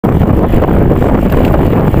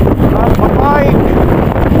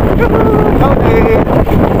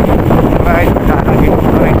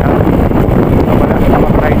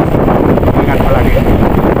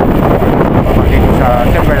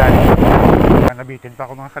nabitin pa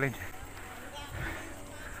ako mga ka-rides.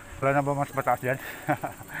 Wala na ba mas mataas dyan?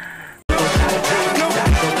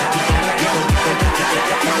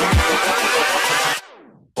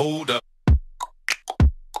 Hold up.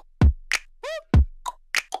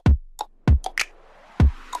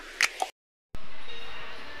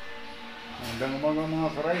 Magandang umaga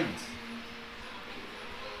mga ka-rides.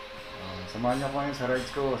 Samahan niyo ko ngayon sa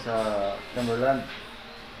rides ko sa Timberland.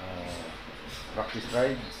 Practice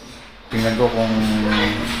rides. Tingnan ko kung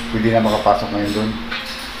pwede na makapasok ngayon doon.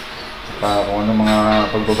 Saka kung ano mga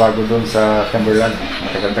pagbabago doon sa Timberland.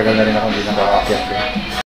 Matagal-tagal na rin ako hindi nakakaakyat doon.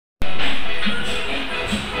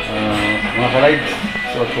 Mga ka-rides,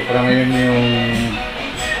 suot ko para ngayon yung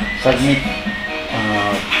Sagmit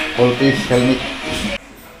full face helmet.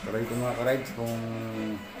 Try ko mga ka-rides kung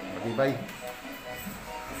matibay.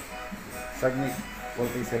 Sagmit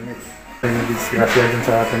full face helmet. Nag-disgrasya dun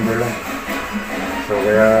sa Timberland. So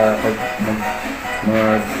kaya pag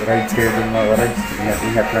mag-rides kayo dun mga ka-rides,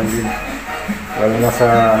 ingat-ingat lang din. Lalo na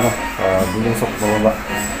sa bulusok bababa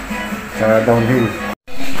sa downhill.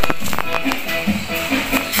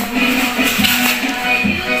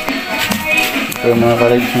 So mga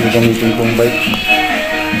ka-rides, yung gamitin kong bike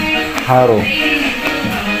Ahon.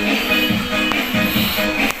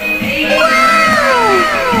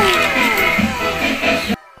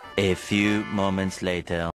 A few moments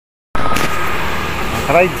later.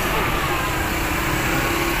 Mga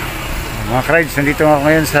ka-rides, nandito ako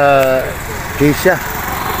ngayon sa Asia.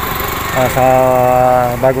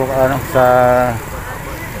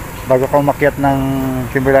 Bago ka umakyat ng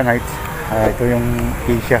Timberland Heights. Ito yung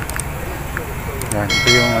Asia. Yan,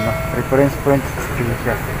 ito yung reference point sa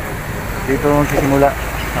Asia. Dito magsisimula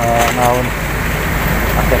Ahon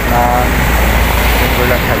akyat ng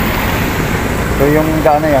Timberland Heights. So yung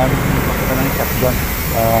daan na yan, ito ng shotgun.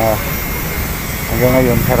 Hanggang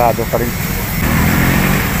ngayon, sarado pa rin.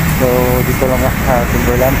 So dito lang sa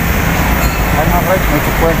Timberland. Ay mga ka-rides, may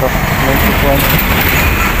checkpoint oh. May checkpoint.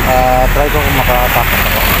 Try ko kung makapasok ako.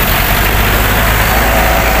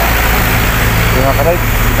 Yung mga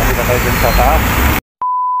ka-rides, kita tayo dun sa taas.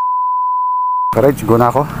 Ka-rides, go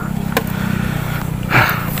na ako.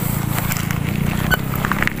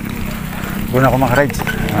 Go na ako mga ka-rides.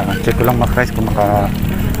 Check ko lang mga ka-rides kung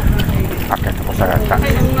maka-akit ako sa taas.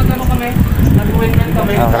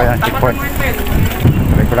 Kaya ang checkpoint.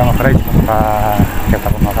 Try ko lang mga ka-rides kung maka-akit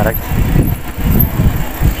ako mga ka-rides.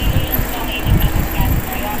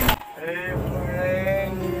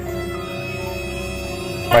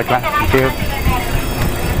 Right lang, thank you.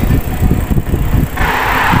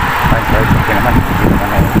 Right, okay naman.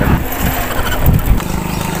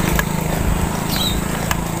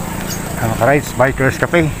 Mga ka-rides, Bikers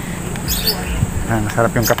Cafe.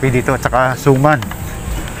 Masarap yung kape dito at saka suman.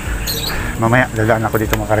 Mamaya dadaan ako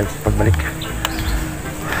dito mga ka-rides pagbalik.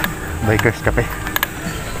 Bikers Cafe.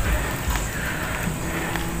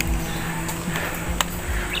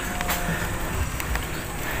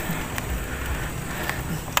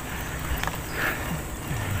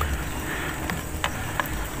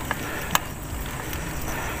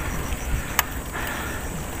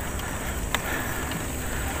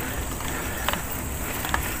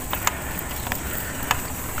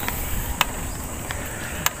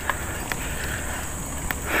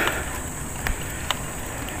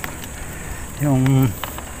 Yung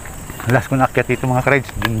last ko naakyat dito mga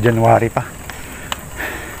ka-rides, January pa.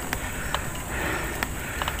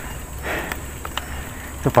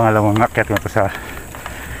 Ito pangalawang naakyat ko to sa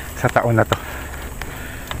taon na to.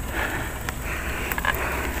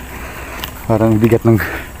 Parang bigat ng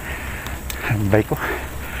bike ko.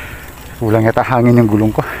 Kulang yata hangin yung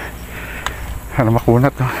gulong ko. Para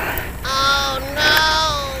makunat to.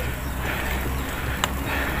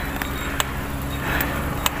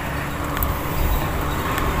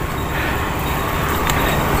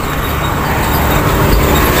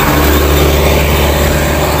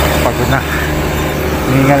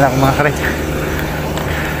 Hihingal ako mga ka-rides.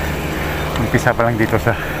 Umpisa pa lang dito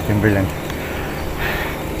sa Timberland.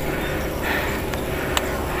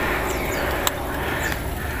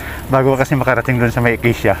 Bago kasi makarating doon sa may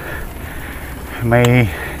Acacia, may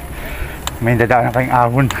dadaanan kayong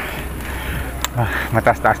Ahon.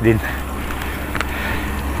 Mataas-taas din.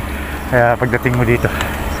 Kaya pagdating mo dito,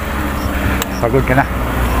 pagod ka na.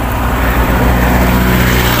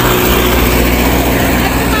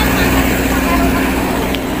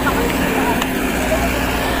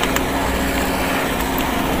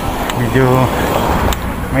 Medyo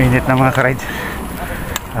mainit na mga ka-rides.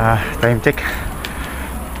 Time check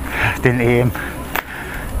 10 AM.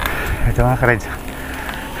 Ito mga ka-rides,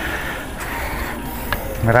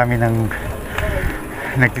 marami nang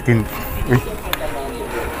nagtitin. Uy,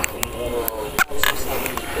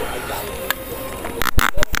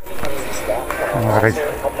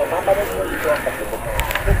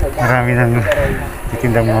 Marami ng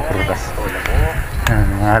titindang mga prutas.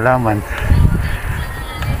 Mga halaman.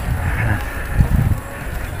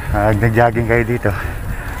 Nag-jogging kayo dito,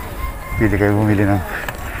 pwede kayo bumili ng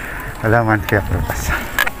halaman kaya prutas.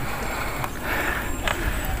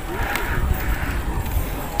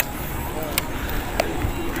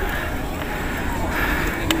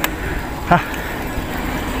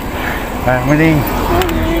 Morning.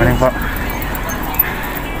 Morning po.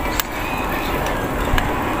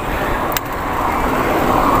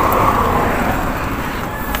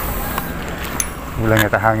 Ulang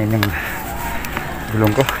yata hangin yung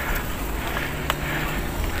gulong ko.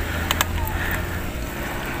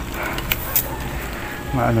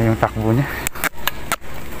 Maano yung takbo niya.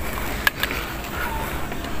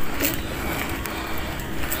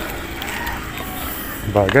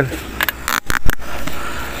 Bagal.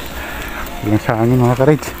 Yung sa hangin mga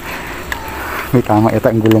ka-rides. May tama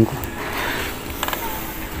yata ang gulong ko.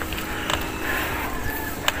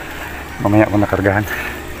 Mamaya ako nakargahan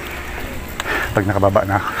pag nakababa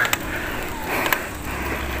na ako.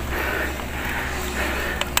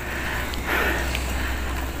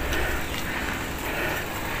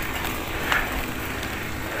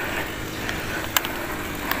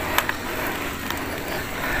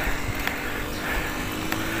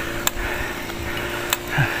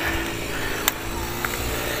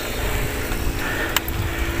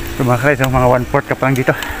 So mga ka-rides, mga 1/4 ka pa lang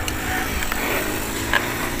dito.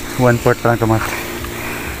 1/4 pa lang ito mga.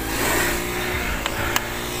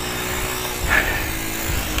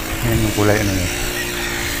 Yan yung kulay ano yun,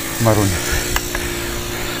 maroon.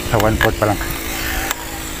 Sa 1/4 pa lang.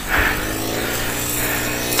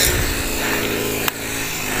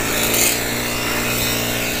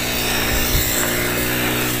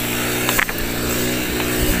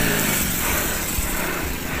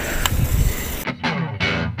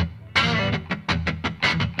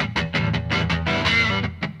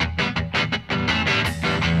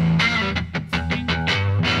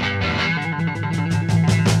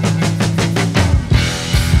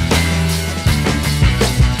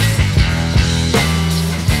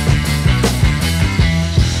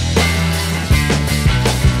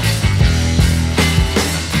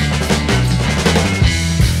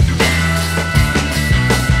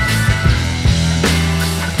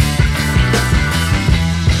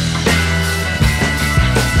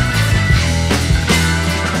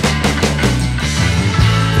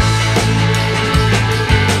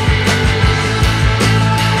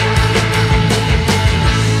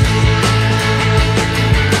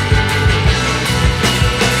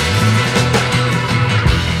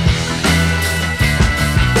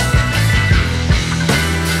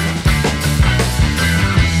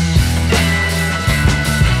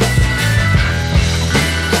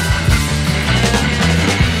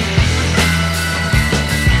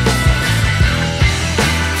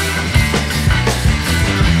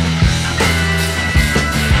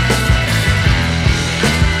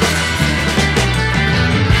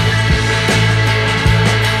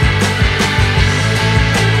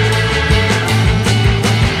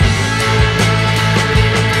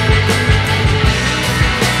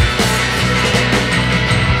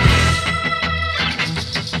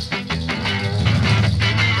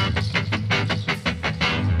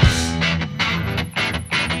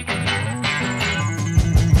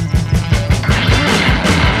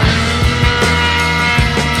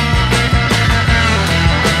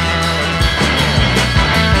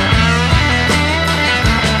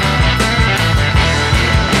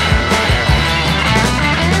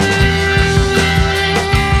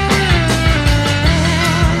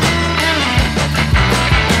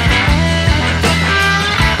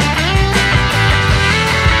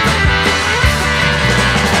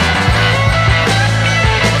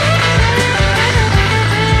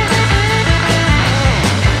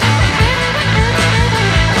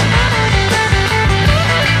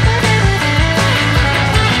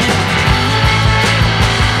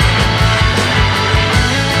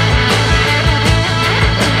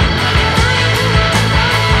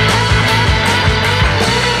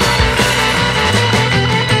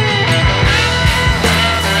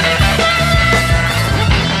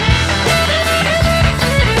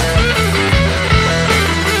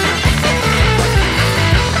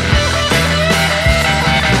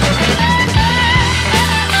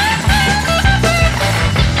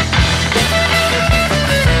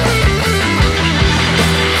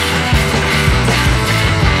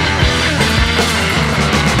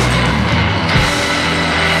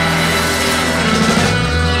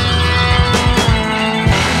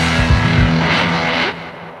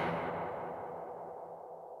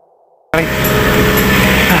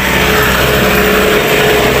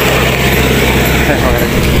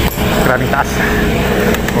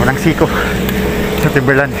 ng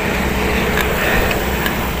Timberland.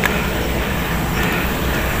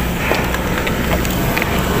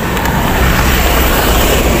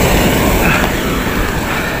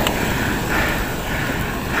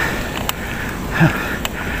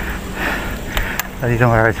 Dito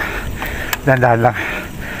mga guys, dahan-dahan lang,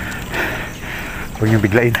 huwag niyong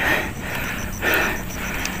biglain.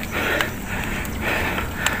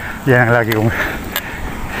 Yan ang lagi kong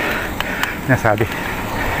nasabi.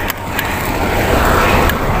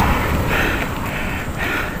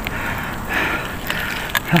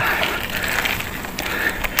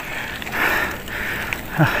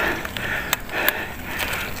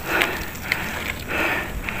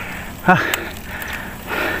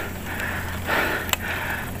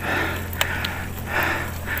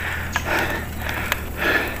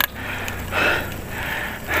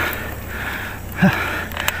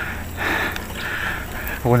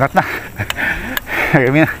 Punat na.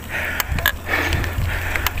 Kami na.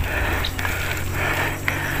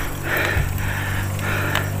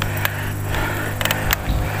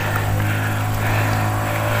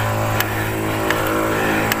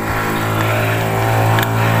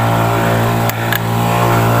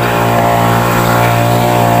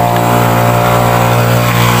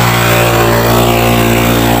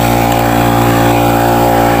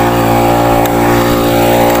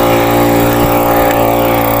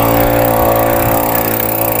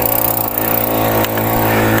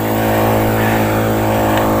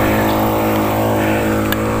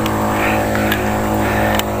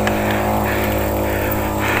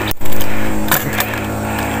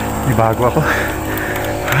 Bago ako.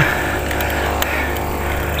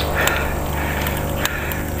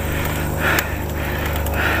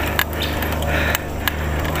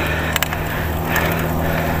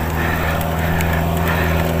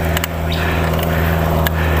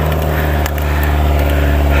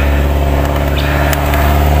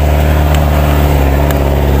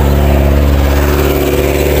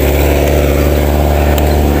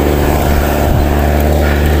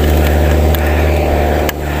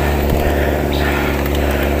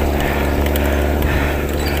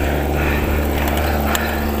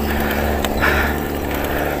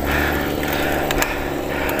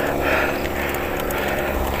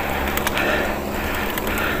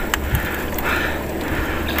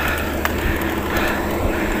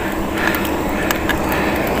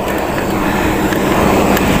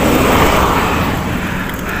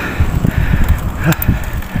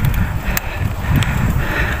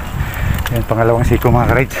 Yan, pangalawang siko mga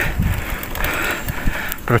ka-rides.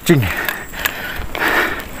 Approaching.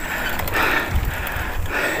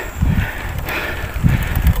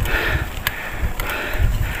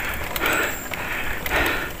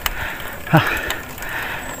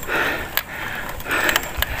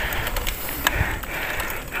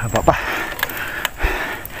 Haba pa.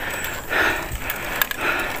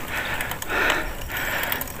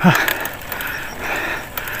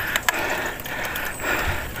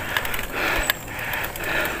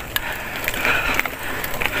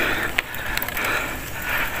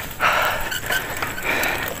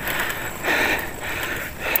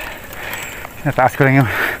 Nataas ko lang yung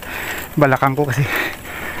balakang ko kasi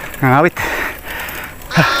nangawit.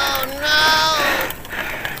 Oh no!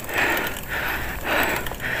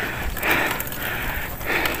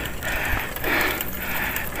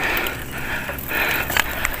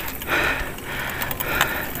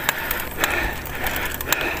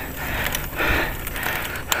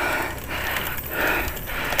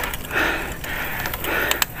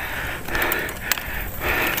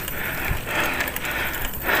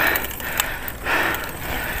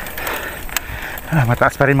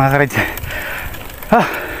 Mataas pa rin mga ka-rides.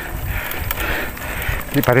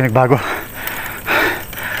 Hindi pa rin nagbago.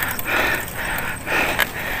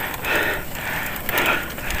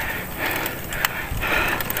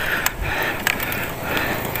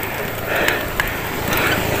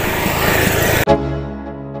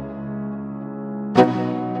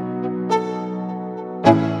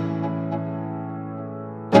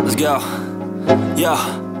 Let's go. Yo,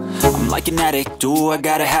 I'm like an addict, do I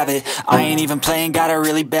gotta have it. I ain't even playing, got a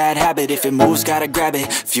really bad habit. If it moves, gotta grab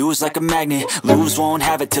it, fuse like a magnet. Lose, won't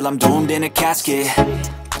have it till I'm doomed in a casket.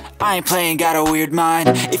 I ain't playing, got a weird mind.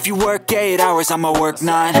 If you work 8 hours, I'ma work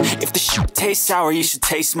 9. If the shit tastes sour, you should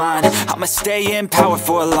taste mine. I'ma stay in power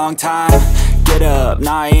for a long time. Get up,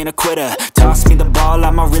 nah, I ain't a quitter. Toss me the ball,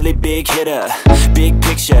 I'm a really big hitter. Big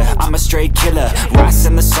picture, I'm a straight killer.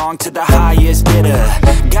 Rising the song to the highest bidder.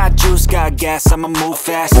 Got juice, got gas, I'ma move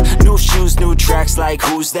fast. New shoes, new tracks, like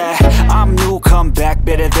who's that? I'm new, come back,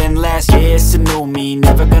 better than last. Yeah, it's a new me,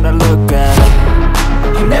 never gonna look back.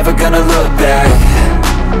 I'm never gonna look back.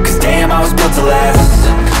 Cause damn, I was built to last.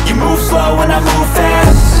 You move slow and I move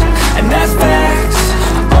fast, and that's facts.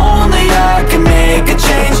 Only I can make a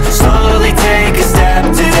change. Slowly take a step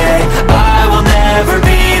today. I will never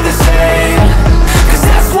be the same, cause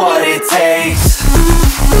that's what it takes.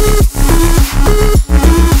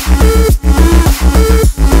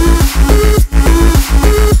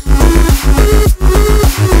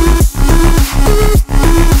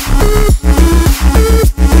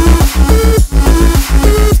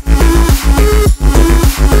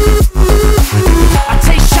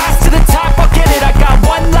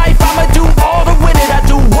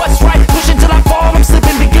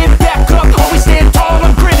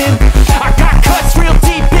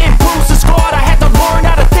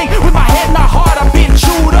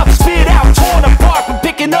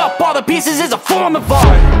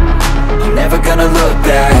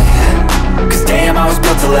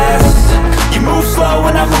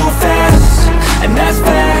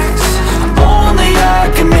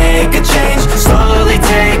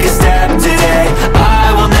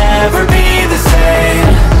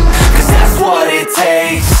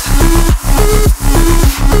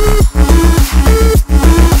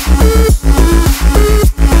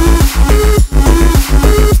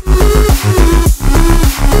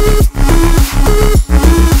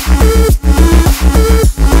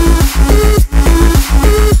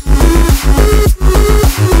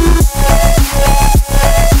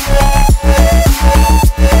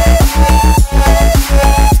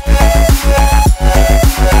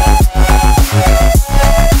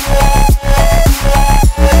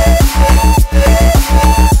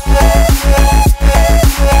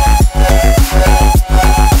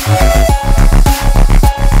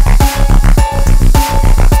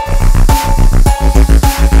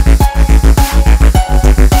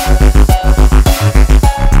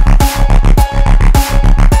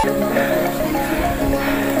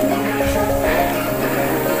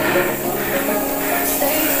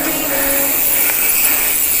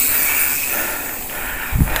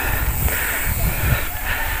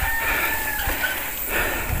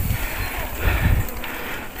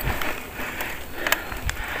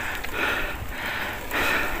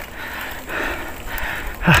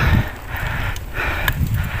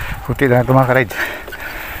 Kunti na ito mga ka-rides.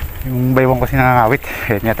 Yung baywang kasi nangangawit.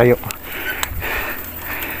 Ayan niya tayo.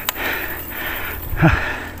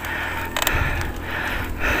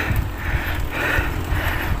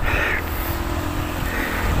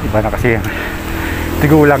 Iba na kasi yan.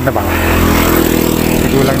 Tigulang na ba?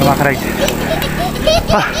 Tigulang na mga ka-rides.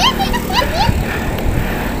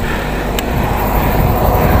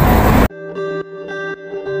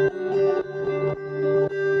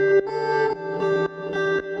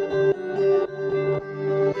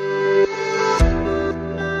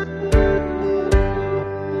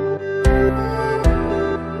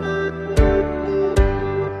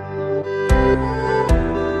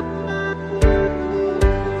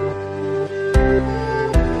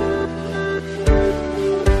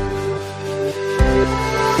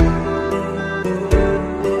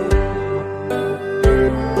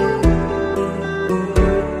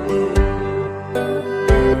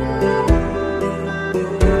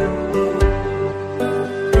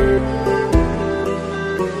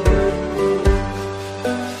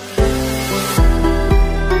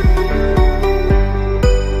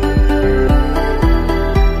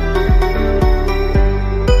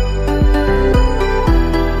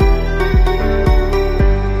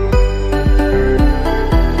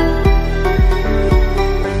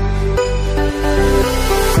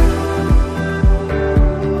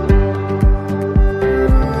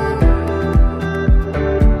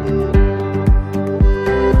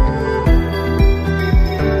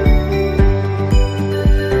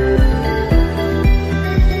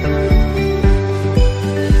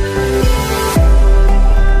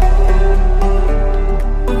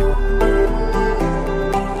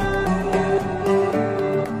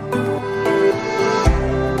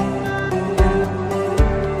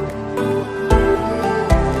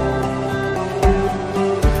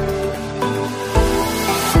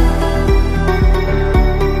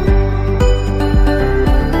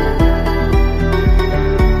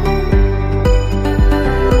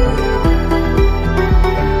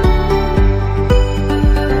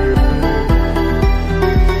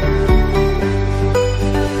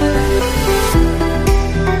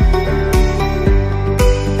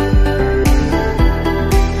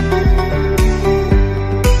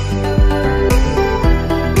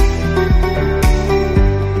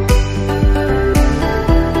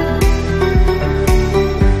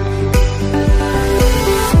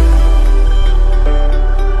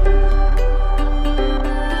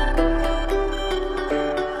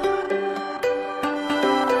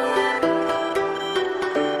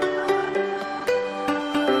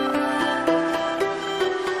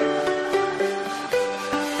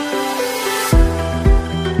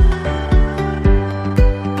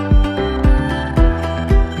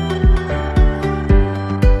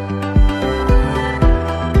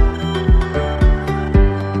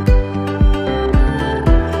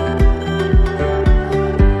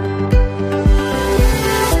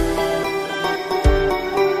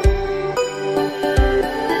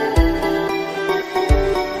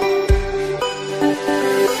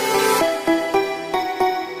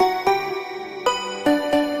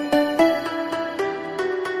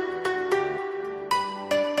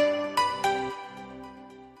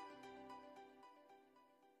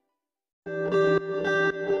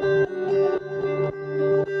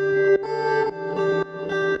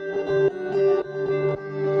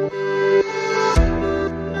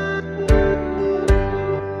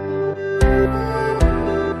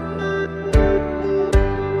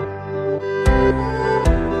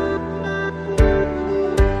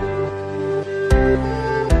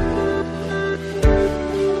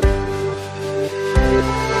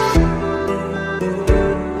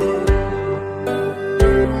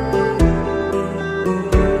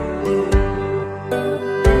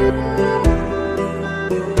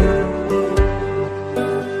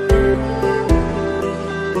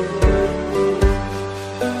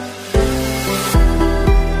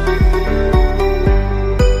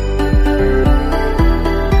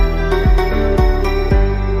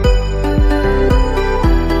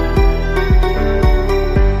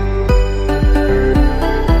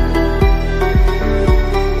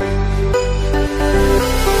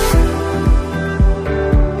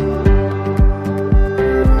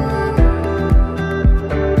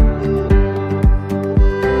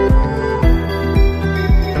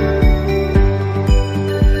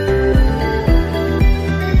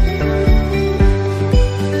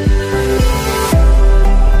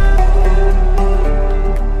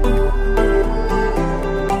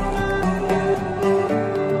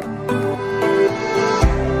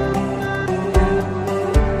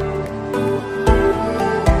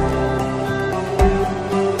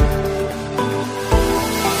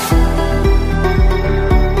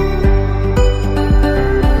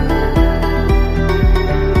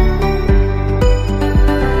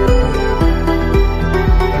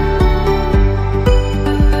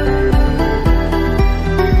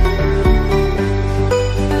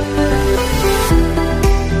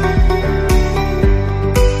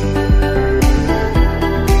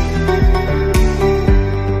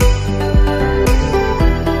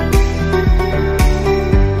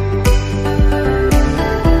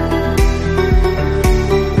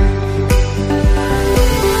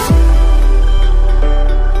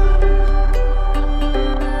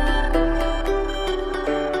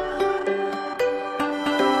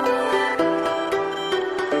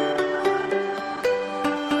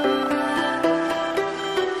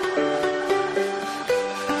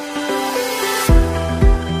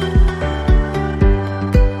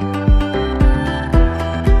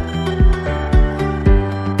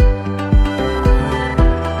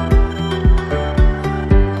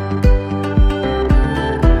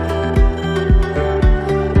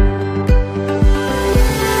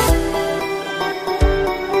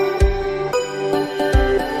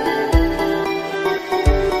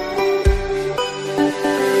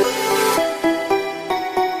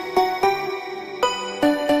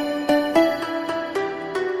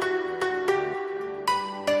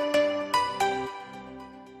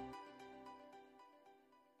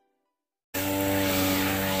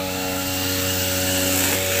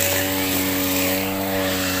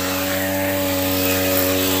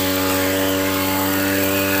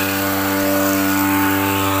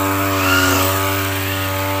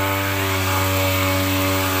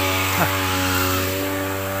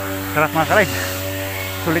 Sarap mga ka-ride.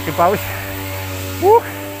 Sulit yung pawis. Woo!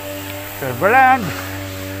 Timberland!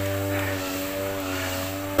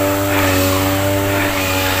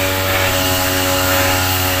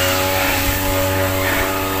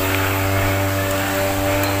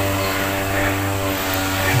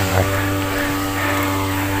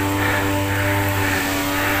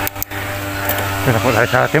 Ito na po tayo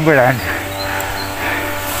sa Timberland.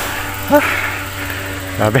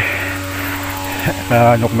 Sabi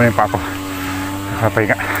nanok mo rin pa ako.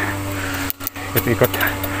 Nakapahinga. Ikot-ikot.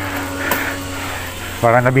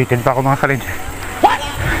 Parang nabitin pa ako mga kalid.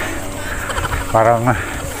 Parang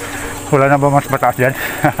wala na ba mas mataas dyan?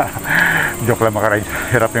 Joke lang mga kalid.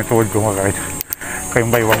 Hirap yung tuhod ko mga kalid. Kayong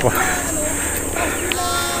baywang ko.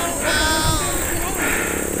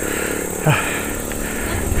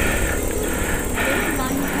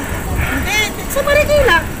 Sa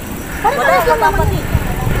Marikina. Parang lang naman eh.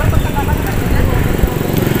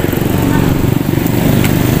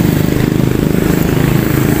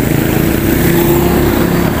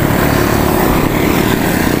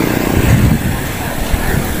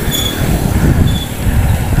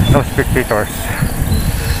 No spectators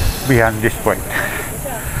beyond this point.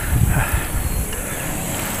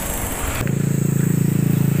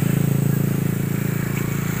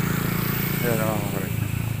 Yan o,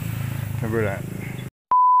 Timberland.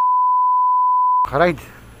 Ka-ride,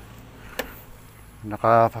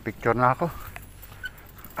 nakapapicture na ako.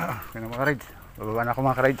 Kaya mga ka-ride, bababa na ako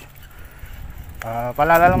mga ka-ride.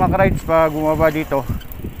 Paalala lang mga ka-rides, pag bumaba dito,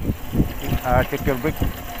 check your brake.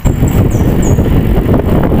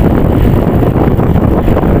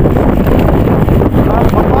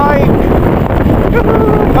 Bye!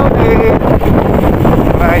 Howdy!